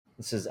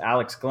This is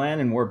Alex Glenn,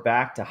 and we're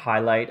back to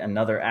highlight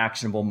another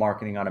actionable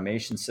marketing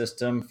automation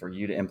system for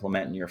you to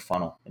implement in your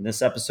funnel. In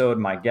this episode,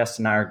 my guest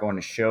and I are going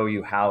to show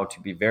you how to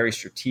be very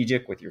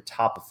strategic with your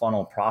top of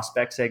funnel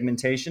prospect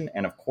segmentation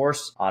and, of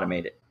course,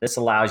 automate it. This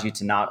allows you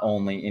to not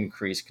only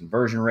increase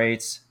conversion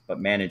rates, but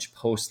manage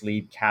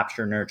post-lead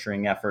capture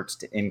nurturing efforts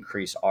to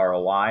increase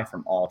ROI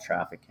from all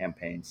traffic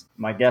campaigns.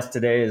 My guest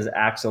today is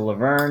Axel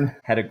Lavergne,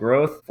 Head of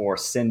Growth for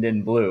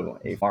Sendinblue,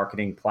 a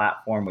marketing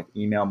platform with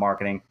email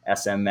marketing,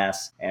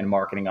 SMS, and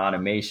marketing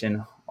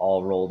automation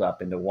all rolled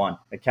up into one.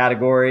 The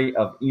category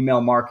of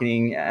email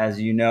marketing, as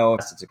you know,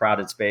 it's a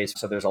crowded space,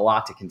 so there's a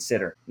lot to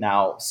consider.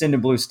 Now,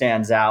 Sendinblue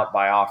stands out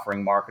by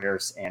offering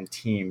marketers and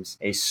teams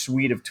a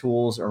suite of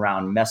tools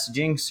around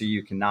messaging, so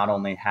you can not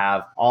only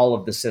have all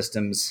of the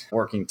systems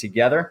working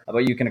together,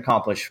 but you can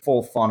accomplish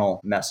full funnel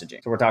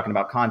messaging. So we're talking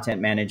about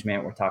content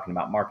management, we're talking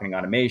about marketing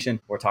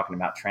automation, we're talking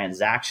about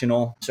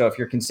transactional. So if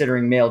you're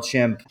considering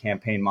MailChimp,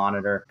 Campaign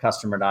Monitor,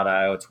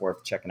 Customer.io, it's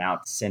worth checking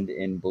out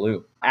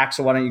Sendinblue.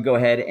 Axel, why don't you go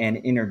ahead and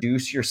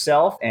introduce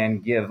yourself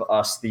and give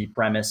us the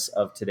premise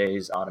of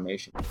today's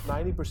automation.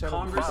 90% of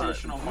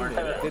conversational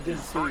marketing. They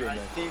didn't see you. I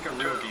think a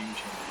real game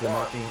changer. The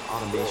marketing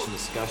automation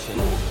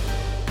discussion.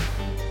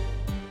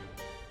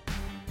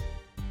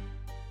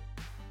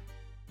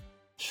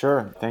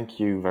 Sure. Thank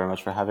you very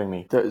much for having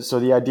me. So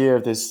the idea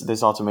of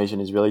this automation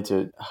is really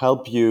to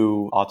help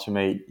you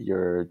automate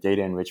your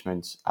data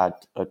enrichment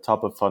at a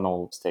top of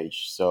funnel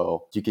stage.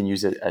 So you can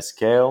use it at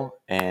scale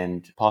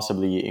and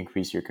possibly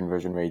increase your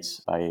conversion rates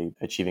by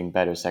achieving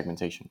better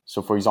segmentation.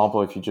 So for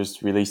example, if you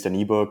just released an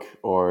ebook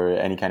or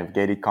any kind of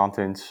gated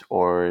content,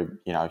 or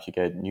if you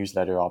get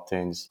newsletter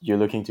opt-ins, you're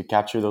looking to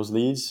capture those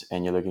leads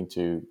and you're looking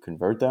to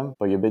convert them,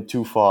 but you're a bit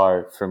too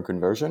far from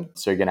conversion.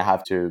 So you're going to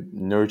have to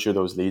nurture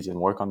those leads and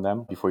work on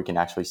them before you can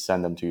actually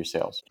send them to your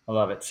sales. I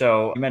love it.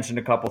 So you mentioned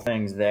a couple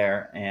things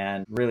there,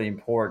 and really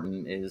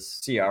important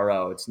is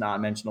CRO. It's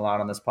not mentioned a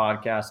lot on this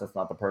podcast. That's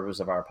not the purpose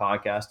of our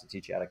podcast, to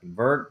teach you how to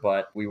convert,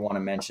 but we want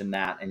to mention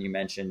that. And you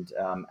mentioned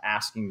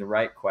asking the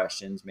right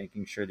questions,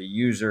 making sure the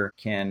user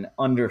can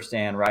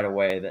understand right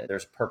away that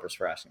there's purpose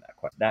for asking that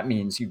question. That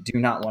means you do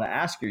not want to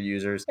ask your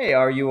users, hey,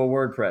 are you a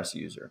WordPress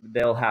user?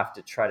 They'll have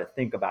to try to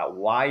think about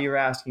why you're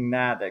asking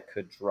that. That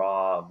could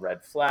draw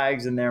red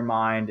flags in their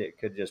mind. It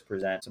could just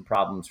present some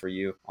problems for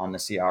you on the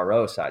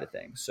CRO side of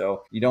things.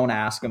 So you don't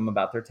ask them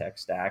about their tech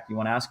stack. You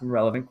want to ask them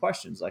relevant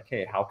questions like,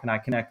 hey, how can I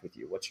connect with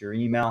you? What's your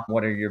email?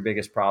 What are your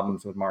biggest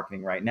problems with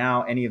marketing right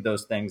now? Any of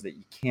those things that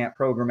you can't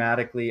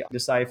programmatically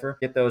decipher,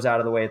 get those out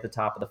of the way at the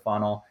top of the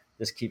funnel.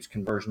 This keeps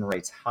conversion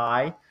rates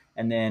high.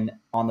 And then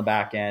on the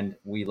back end,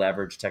 we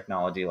leverage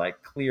technology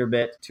like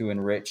Clearbit to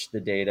enrich the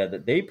data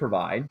that they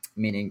provide,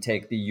 meaning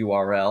take the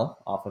URL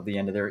off of the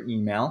end of their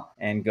email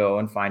and go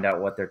and find out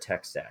what their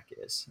tech stack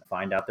is,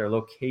 find out their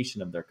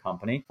location of their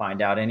company,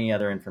 find out any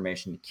other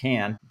information you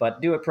can,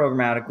 but do it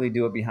programmatically,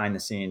 do it behind the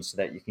scenes so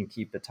that you can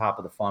keep the top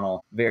of the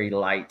funnel very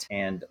light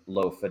and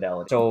low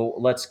fidelity. So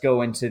let's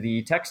go into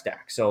the tech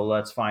stack. So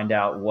let's find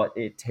out what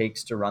it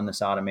takes to run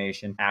this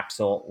automation.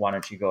 Axel, why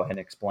don't you go ahead and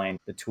explain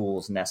the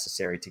tools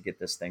necessary to get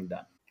this thing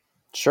done?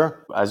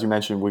 Sure. As you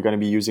mentioned, we're going to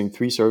be using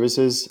 3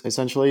 services,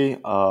 essentially.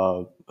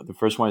 The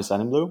first one is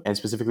Sendinblue, and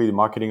specifically the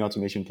marketing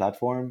automation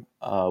platform,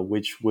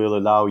 which will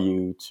allow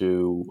you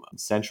to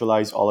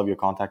centralize all of your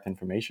contact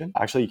information.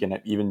 Actually, you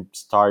can even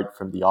start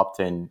from the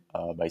opt-in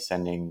by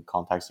sending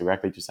contacts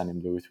directly to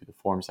Sendinblue through the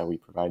forms that we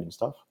provide and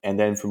stuff. And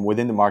then from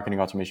within the marketing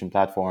automation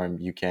platform,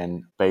 you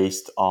can,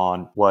 based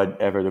on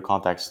whatever the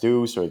contacts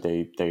do, so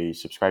they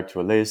subscribe to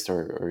a list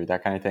or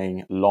that kind of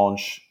thing,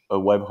 launch a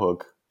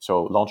webhook.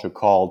 So launch a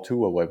call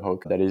to a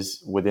webhook that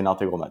is within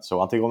Integromat. So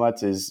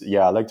Integromat is,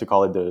 I like to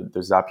call it the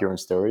Zapier on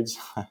steroids.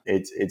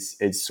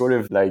 It's sort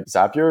of like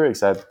Zapier,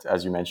 except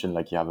as you mentioned,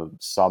 like you have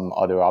some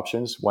other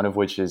options, one of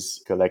which is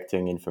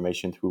collecting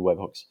information through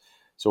webhooks.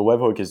 So a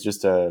webhook is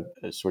just a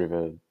sort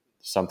of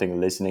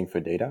something listening for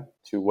data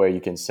to where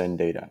you can send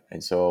data.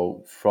 And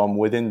so from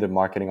within the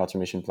marketing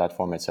automation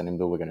platform at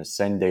Sendinblue, we're going to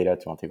send data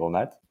to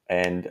Integromat.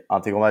 And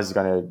Integromat is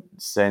going to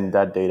send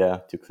that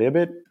data to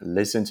Clearbit,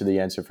 listen to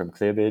the answer from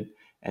Clearbit,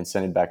 and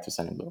send it back to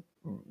Sendinblue.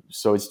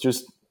 So it's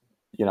just,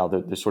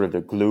 the sort of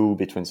the glue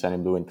between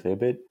Sendinblue and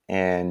Clearbit.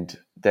 And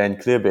then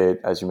Clearbit,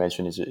 as you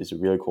mentioned, is a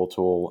really cool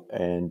tool.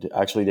 And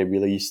actually they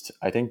released,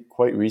 I think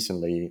quite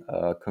recently,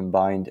 a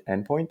combined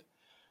endpoint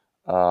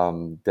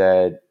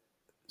that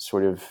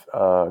sort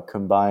of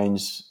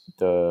combines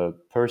the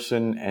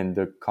person and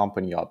the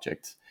company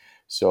object.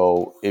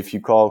 So if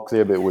you call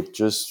Clearbit with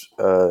just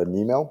an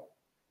email,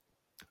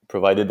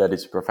 provided that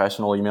it's a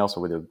professional email, so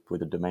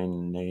with a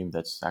domain name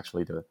that's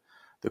actually the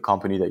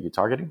company that you're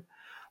targeting,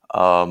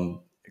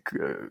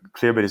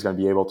 Clearbit is going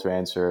to be able to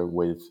answer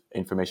with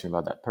information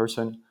about that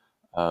person.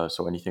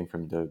 So anything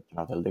from the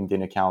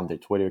LinkedIn account, their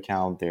Twitter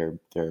account, their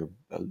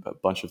a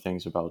bunch of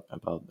things about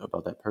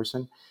that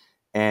person,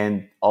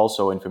 and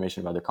also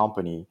information about the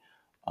company,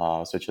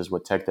 such as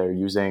what tech they're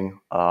using,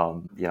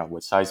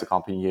 what size the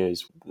company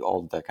is,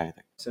 all that kind of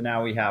thing. So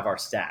now we have our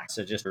stack.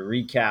 So just to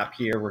recap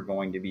here, we're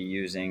going to be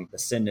using the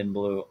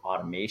Sendinblue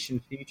automation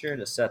feature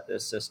to set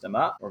this system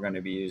up. We're going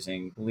to be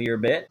using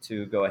Clearbit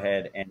to go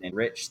ahead and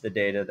enrich the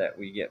data that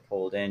we get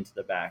pulled into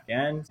the back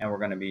end. And we're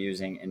going to be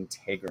using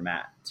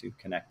Integromat to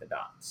connect the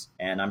dots.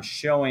 And I'm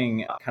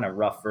showing a kind of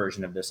rough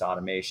version of this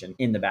automation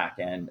in the back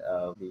end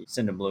of the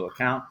Sendinblue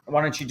account.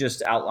 Why don't you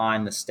just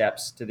outline the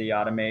steps to the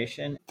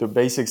automation? The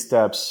basic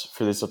steps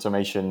for this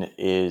automation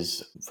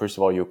is, first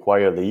of all, you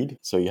acquire a lead.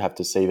 So you have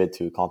to save it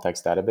to a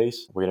context database.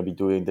 We're going to be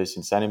doing this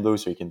in Sendinblue.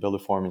 So you can build a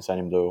form in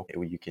Sendinblue.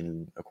 You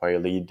can acquire a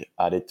lead,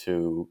 add it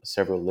to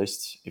several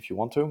lists if you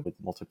want to, with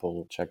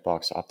multiple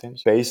checkbox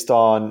opt-ins. Based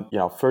on,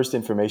 first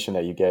information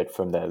that you get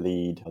from that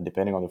lead,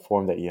 depending on the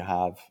form that you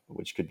have,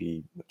 which could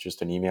be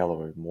just an email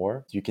or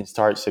more, you can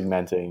start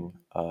segmenting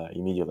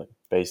immediately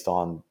based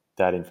on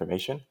that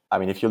information. I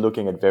mean, if you're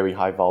looking at very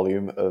high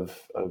volume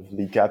of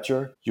lead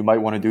capture, you might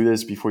want to do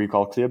this before you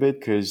call Clearbit,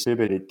 because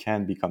Clearbit, it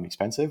can become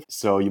expensive.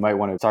 So you might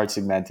want to start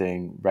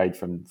segmenting right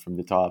from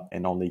the top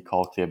and only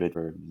call Clearbit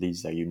for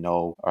leads that you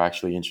know are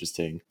actually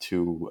interesting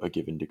to a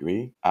given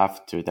degree.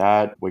 After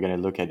that, we're going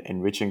to look at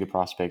enriching the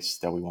prospects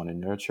that we want to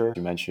nurture.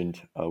 You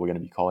mentioned we're going to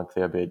be calling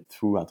Clearbit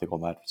through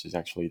Integromat, which is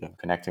actually the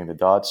connecting the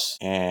dots,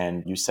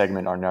 and you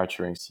segment our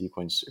nurturing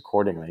sequence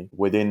accordingly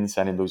within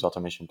Sendinblue's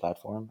automation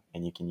platform.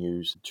 And you can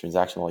use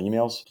transactional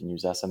emails, you can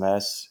use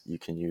SMS, you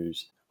can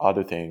use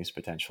other things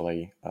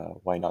potentially.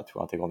 Why not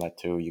through Integromat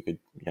too? You could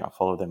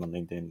follow them on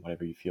LinkedIn,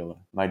 whatever you feel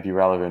might be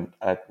relevant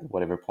at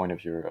whatever point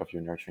of your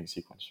nurturing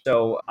sequence.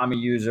 So I'm a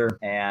user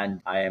and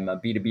I am a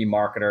B2B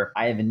marketer.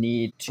 I have a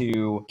need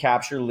to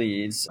capture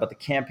leads, but the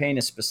campaign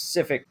is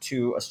specific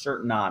to a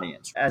certain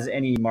audience. As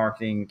any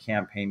marketing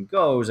campaign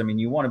goes, I mean,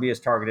 you want to be as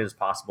targeted as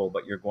possible,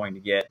 but you're going to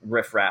get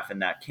riffraff in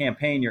that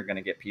campaign. You're going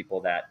to get people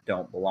that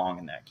don't belong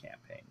in that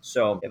campaign.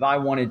 So if I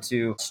wanted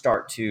to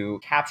start to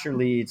capture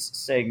leads,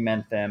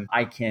 segment them,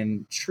 I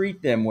can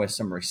treat them with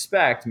some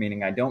respect,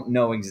 meaning I don't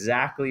know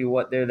exactly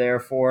what they're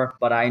there for,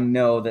 but I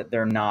know that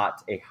they're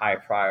not a high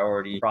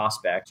priority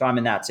prospect. So I'm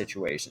in that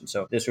situation.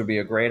 So this would be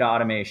a great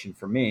automation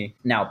for me.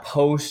 Now,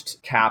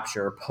 post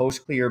capture,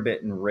 post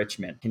Clearbit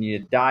enrichment, can you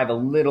dive a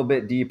little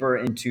bit deeper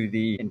into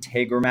the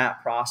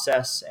Integromat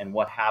process and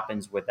what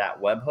happens with that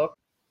webhook?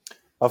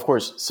 Of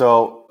course.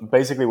 So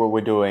basically what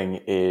we're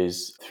doing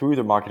is through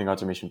the marketing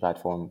automation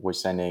platform, we're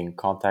sending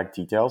contact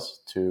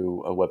details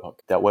to a webhook.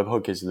 That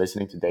webhook is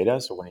listening to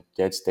data. So when it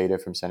gets data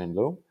from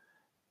Sendinblue,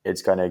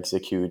 it's going to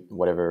execute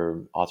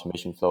whatever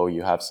automation flow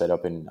you have set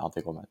up in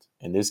Integromat.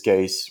 In this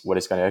case, what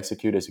it's going to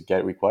execute is a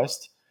GET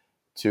request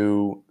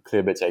to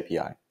Clearbit's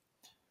API.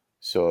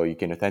 So you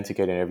can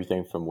authenticate and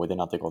everything from within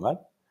Integromat.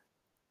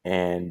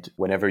 And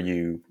whenever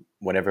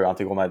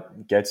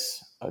Integromat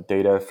gets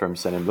data from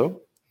Sendinblue,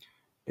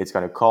 it's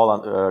going to call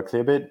on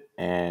Clearbit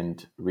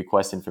and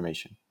request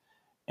information.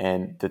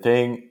 And the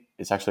thing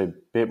is actually a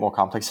bit more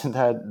complex than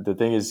that. The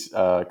thing is,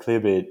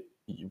 Clearbit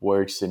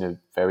works in a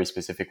very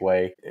specific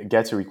way. It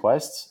gets a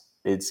request.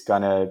 It's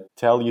going to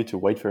tell you to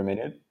wait for a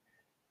minute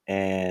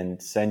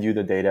and send you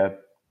the data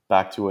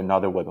back to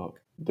another webhook.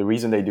 The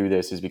reason they do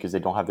this is because they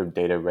don't have their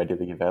data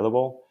readily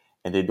available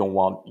and they don't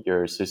want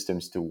your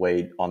systems to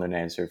wait on an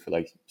answer for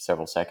like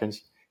several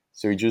seconds.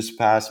 So you just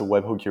pass a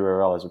webhook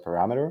URL as a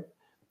parameter,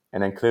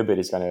 and then Clearbit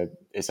is going to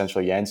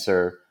essentially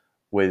answer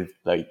with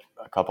like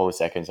a couple of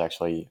seconds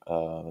actually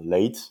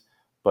late,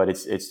 but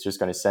it's just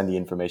going to send the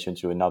information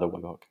to another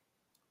webhook.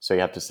 So you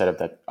have to set up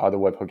that other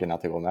webhook in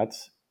Integromat,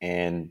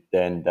 and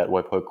then that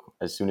webhook,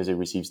 as soon as it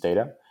receives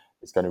data,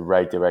 it's going to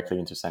write directly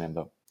into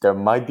Sendinblue. There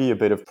might be a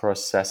bit of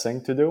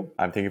processing to do.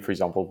 I'm thinking, for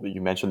example, you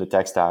mentioned the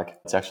tech stack.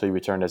 It's actually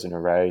returned as an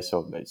array.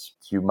 So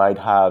you might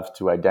have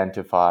to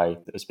identify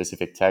a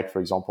specific tag,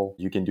 for example.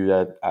 You can do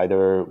that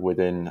either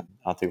within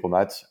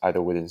Integromat,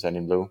 either within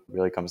Sendinblue. It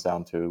really comes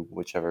down to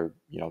whichever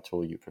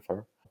tool you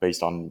prefer,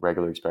 based on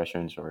regular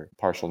expressions or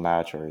partial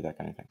match or that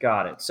kind of thing.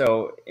 Got it.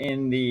 So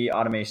in the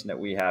automation that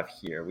we have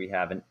here, we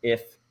have an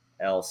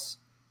if-else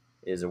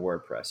is a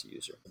WordPress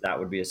user. That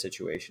would be a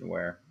situation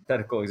where,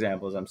 hypothetical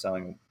examples, I'm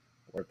selling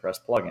WordPress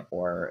plugin,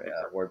 or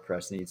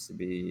WordPress needs to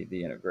be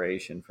the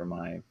integration for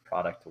my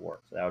product to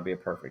work. So that would be a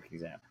perfect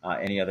example.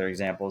 Any other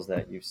examples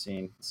that you've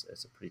seen?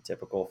 It's pretty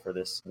typical for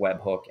this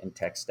webhook and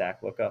tech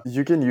stack lookup.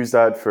 You can use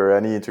that for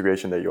any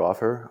integration that you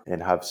offer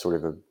and have sort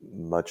of a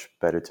much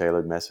better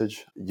tailored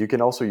message. You can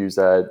also use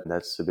that,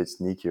 that's a bit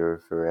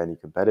sneakier for any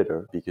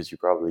competitor, because you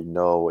probably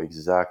know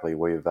exactly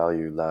where your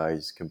value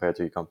lies compared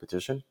to your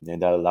competition.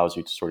 And that allows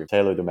you to sort of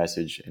tailor the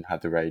message and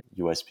have the right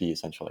USP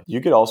essentially.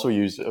 You could also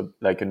use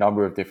a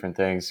number of different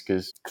things,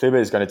 because Clearbit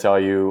is going to tell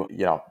you,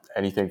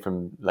 anything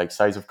from like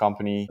size of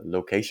company,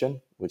 location,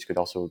 which could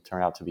also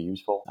turn out to be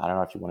useful. I don't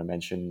know if you want to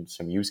mention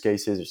some use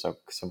cases or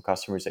some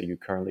customers that you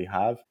currently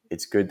have.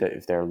 It's good that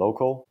if they're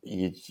local,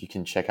 you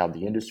can check out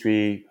the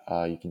industry.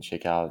 You can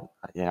check out,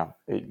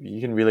 you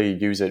can really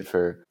use it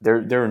for,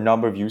 there are a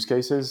number of use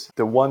cases.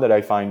 The one that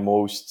I find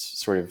most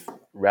sort of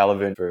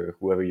relevant for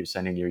whoever you're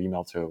sending your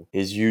email to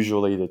is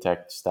usually the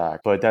tech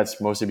stack. But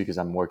that's mostly because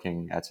I'm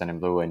working at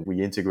Sendinblue and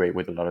we integrate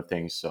with a lot of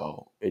things.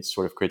 So it's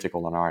sort of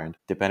critical on our end.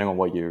 Depending on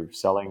what you're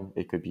selling,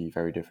 it could be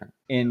very different.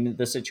 In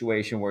the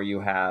situation where you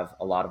have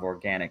a lot of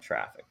organic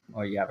traffic,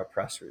 or you have a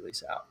press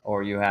release out,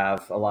 or you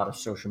have a lot of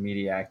social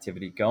media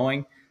activity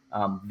going,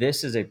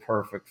 this is a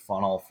perfect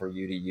funnel for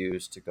you to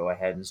use to go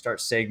ahead and start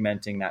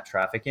segmenting that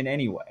traffic in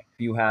any way. If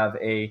you have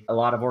a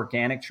lot of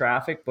organic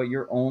traffic, but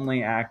you're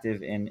only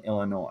active in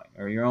Illinois,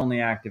 or you're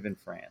only active in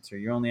France, or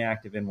you're only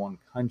active in one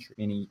country,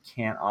 and you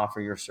can't offer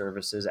your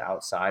services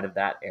outside of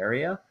that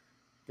area,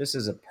 this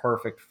is a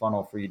perfect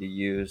funnel for you to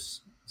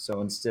use.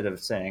 So instead of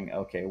saying,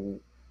 okay,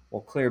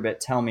 well, Clearbit,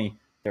 tell me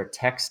their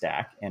tech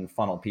stack and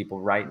funnel people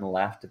right and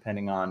left,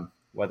 depending on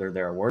whether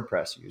they're a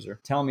WordPress user.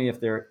 Tell me if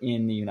they're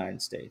in the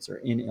United States or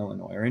in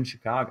Illinois or in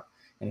Chicago.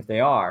 And if they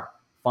are,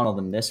 funnel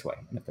them this way.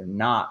 And if they're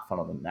not,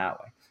 funnel them that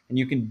way. And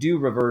you can do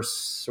reverse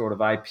sort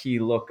of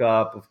IP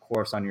lookup, of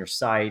course, on your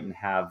site and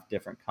have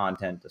different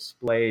content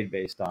displayed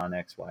based on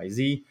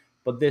XYZ.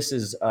 But this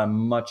is a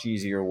much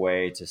easier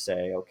way to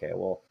say, okay,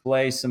 well,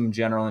 display some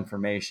general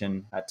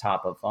information at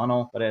top of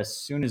funnel, but as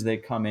soon as they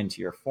come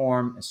into your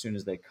form, as soon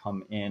as they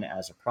come in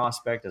as a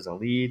prospect, as a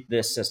lead,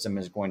 this system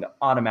is going to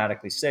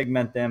automatically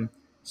segment them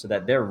so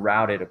that they're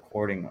routed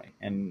accordingly.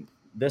 And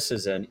this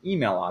is an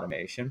email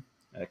automation.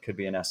 It could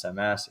be an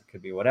SMS, it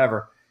could be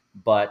whatever.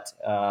 But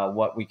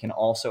what we can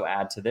also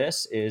add to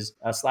this is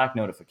a Slack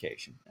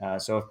notification.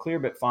 So if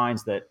Clearbit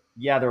finds that,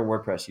 yeah, they're a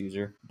WordPress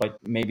user, but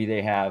maybe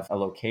they have a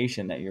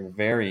location that you're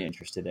very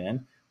interested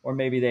in, or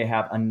maybe they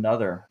have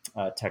another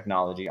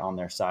technology on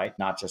their site,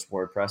 not just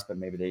WordPress, but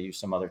maybe they use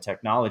some other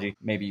technology.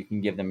 Maybe you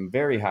can give them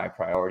very high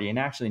priority and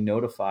actually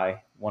notify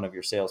one of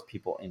your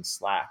salespeople in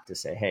Slack to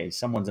say, hey,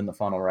 someone's in the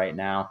funnel right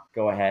now.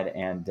 Go ahead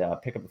and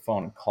pick up the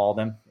phone and call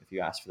them if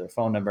you ask for their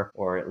phone number,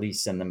 or at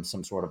least send them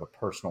some sort of a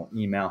personal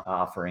email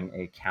offering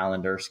a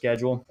calendar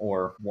schedule.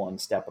 Or one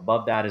step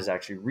above that is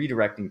actually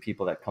redirecting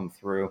people that come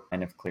through.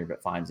 And if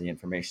Clearbit finds the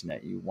information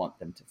that you want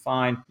them to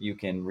find, you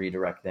can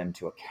redirect them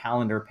to a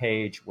calendar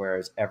page,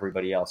 whereas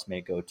everybody else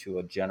may go to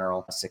a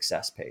general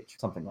success page,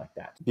 something like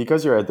that.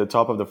 Because you're at the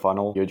top of the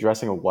funnel, you're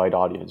addressing a wide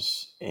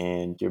audience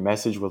and your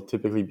message will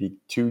typically be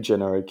too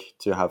generic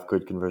to have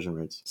good conversion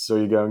rates. So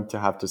you're going to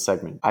have to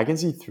segment. I can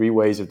see 3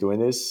 ways of doing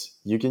this.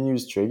 You can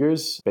use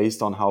triggers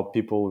based on how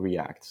people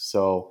react.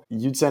 So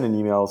you'd send an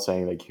email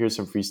saying like, here's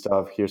some free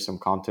stuff, here's some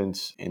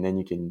content, and then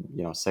you can,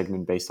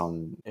 segment based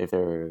on if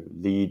their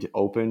lead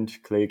opened,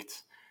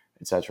 clicked,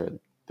 etc.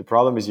 The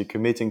problem is you're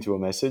committing to a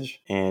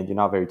message and you're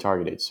not very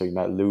targeted. So you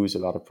might lose a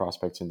lot of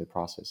prospects in the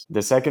process.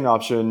 The second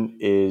option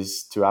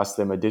is to ask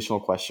them additional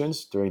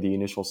questions during the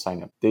initial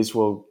sign up. This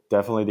will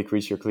definitely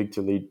decrease your click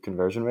to lead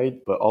conversion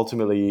rate, but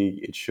ultimately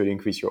it should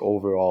increase your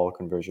overall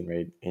conversion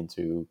rate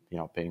into,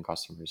 paying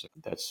customers.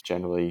 That's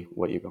generally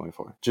what you're going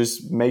for.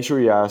 Just make sure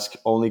you ask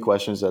only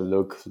questions that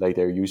look like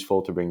they're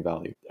useful to bring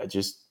value.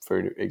 Just for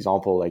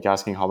example, like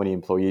asking how many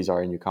employees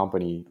are in your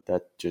company,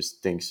 that just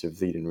stinks of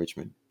lead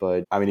enrichment.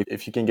 But I mean,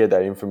 if you can get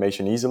that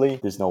information easily,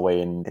 there's no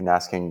way in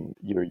asking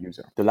your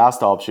user. The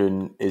last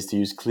option is to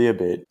use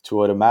Clearbit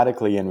to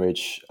automatically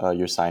enrich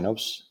your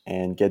signups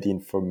and get the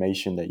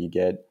information that you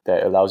get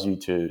that allows you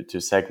to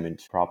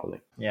segment properly.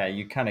 Yeah,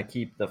 you kind of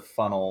keep the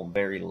funnel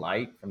very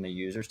light from the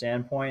user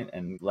standpoint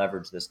and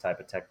leverage this type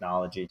of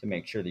technology to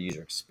make sure the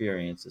user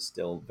experience is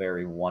still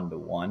very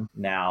one-to-one.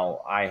 Now,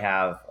 I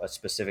have a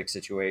specific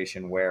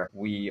situation where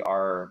we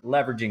are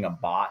leveraging a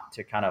bot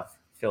to kind of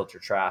filter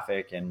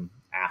traffic and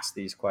ask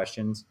these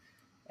questions.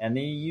 And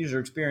the user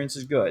experience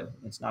is good.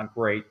 It's not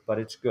great, but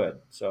it's good.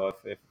 So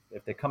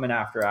if they come in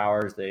after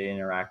hours, they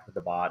interact with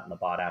the bot and the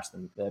bot asks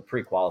them the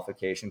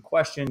pre-qualification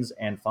questions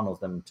and funnels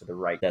them to the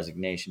right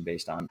designation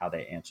based on how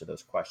they answer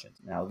those questions.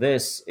 Now,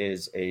 this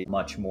is a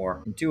much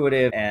more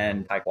intuitive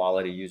and high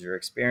quality user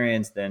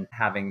experience than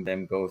having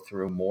them go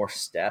through more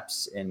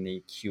steps in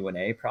the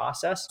Q&A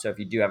process. So if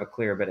you do have a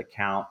Clearbit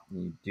account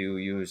and you do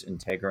use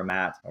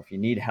Integromat, or if you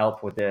need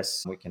help with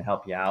this, we can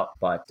help you out,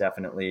 but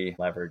definitely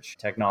leverage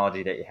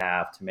technology that you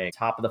have to make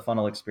top of the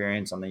funnel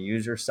experience on the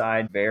user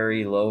side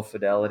very low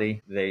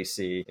fidelity. They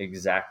see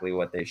exactly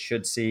what they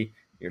should see.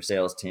 Your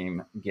sales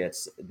team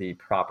gets the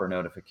proper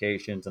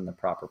notifications and the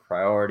proper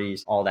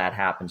priorities. All that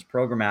happens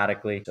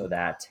programmatically so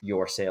that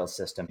your sales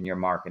system and your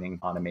marketing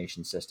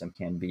automation system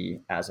can be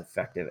as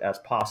effective as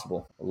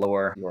possible,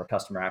 lower your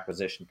customer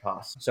acquisition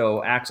costs.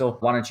 So Axel,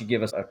 why don't you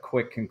give us a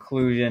quick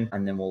conclusion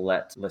and then we'll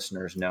let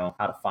listeners know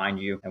how to find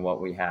you and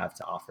what we have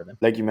to offer them.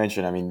 Like you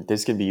mentioned, I mean,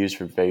 this can be used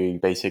for very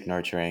basic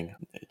nurturing,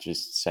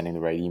 just sending the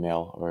right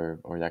email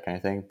or that kind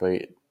of thing.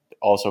 But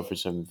also for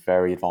some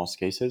very advanced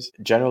cases.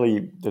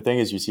 Generally, the thing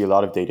is you see a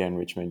lot of data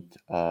enrichment,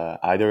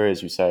 either,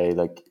 as you say,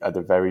 like at the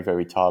very,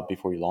 very top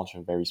before you launch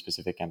a very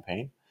specific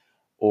campaign,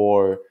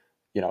 or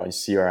in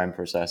CRM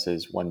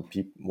processes when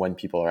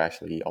people are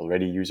actually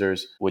already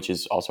users, which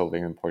is also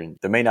very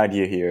important. The main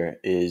idea here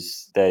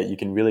is that you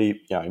can really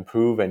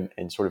improve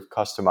and sort of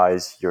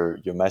customize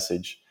your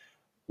message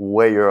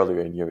way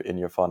earlier in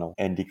your funnel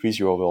and decrease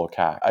your overall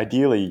CAC.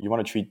 Ideally, you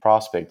want to treat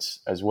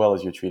prospects as well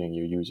as you're treating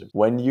your users.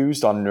 When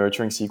used on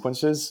nurturing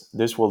sequences,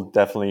 this will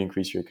definitely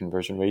increase your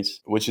conversion rates,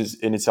 which is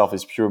in itself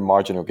is pure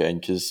marginal gain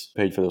because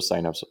paid for those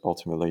signups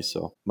ultimately.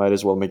 So might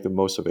as well make the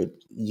most of it.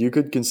 You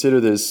could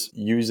consider this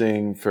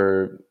using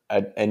for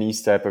at any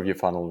step of your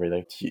funnel,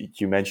 really.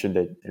 You mentioned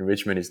that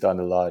enrichment is done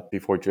a lot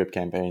before drip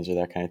campaigns or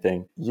that kind of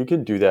thing. You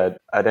can do that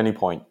at any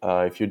point.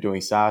 If you're doing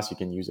SaaS, you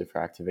can use it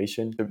for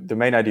activation. The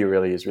main idea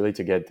really is really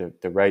to get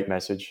the right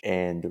message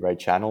and the right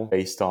channel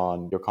based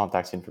on your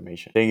contact's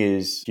information. Thing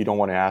is, you don't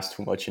want to ask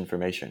too much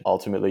information.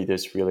 Ultimately,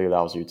 this really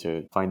allows you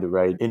to find the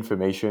right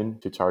information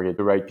to target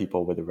the right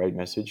people with the right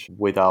message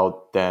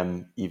without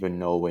them even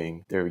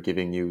knowing they're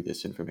giving you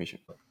this information.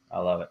 I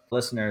love it.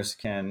 Listeners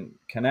can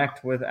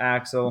connect with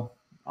Axel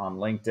on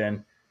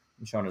LinkedIn.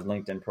 I'm showing his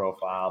LinkedIn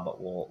profile,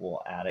 but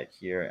we'll add it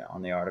here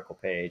on the article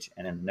page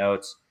and in the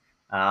notes.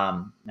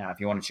 Now, if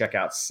you want to check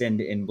out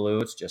Send in Blue,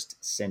 it's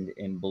just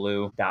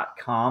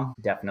sendinblue.com.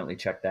 Definitely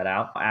check that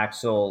out.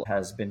 Axel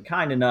has been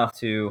kind enough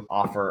to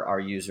offer our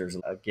users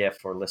a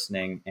gift for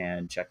listening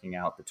and checking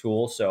out the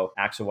tool. So,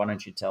 Axel, why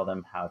don't you tell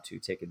them how to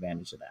take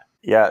advantage of that?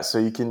 Yeah, so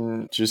you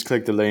can just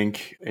click the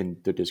link in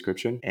the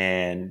description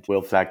and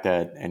we'll flag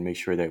that and make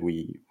sure that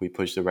we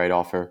push the right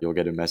offer. You'll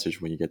get a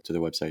message when you get to the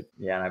website.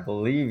 Yeah, and I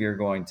believe you're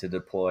going to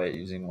deploy it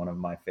using one of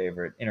my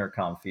favorite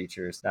intercom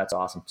features. That's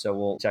awesome. So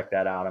we'll check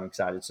that out. I'm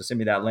excited. So send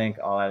me that link.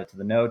 I'll add it to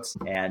the notes.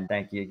 And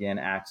thank you again,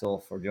 Axel,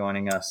 for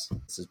joining us.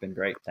 This has been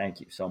great. Thank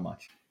you so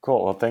much.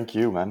 Cool. Well, thank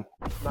you, man.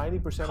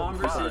 90%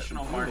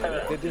 Conversational marketing.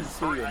 They didn't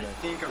see you, I man.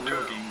 think a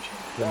real game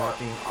changer. The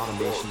marketing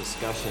automation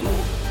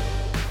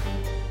discussion.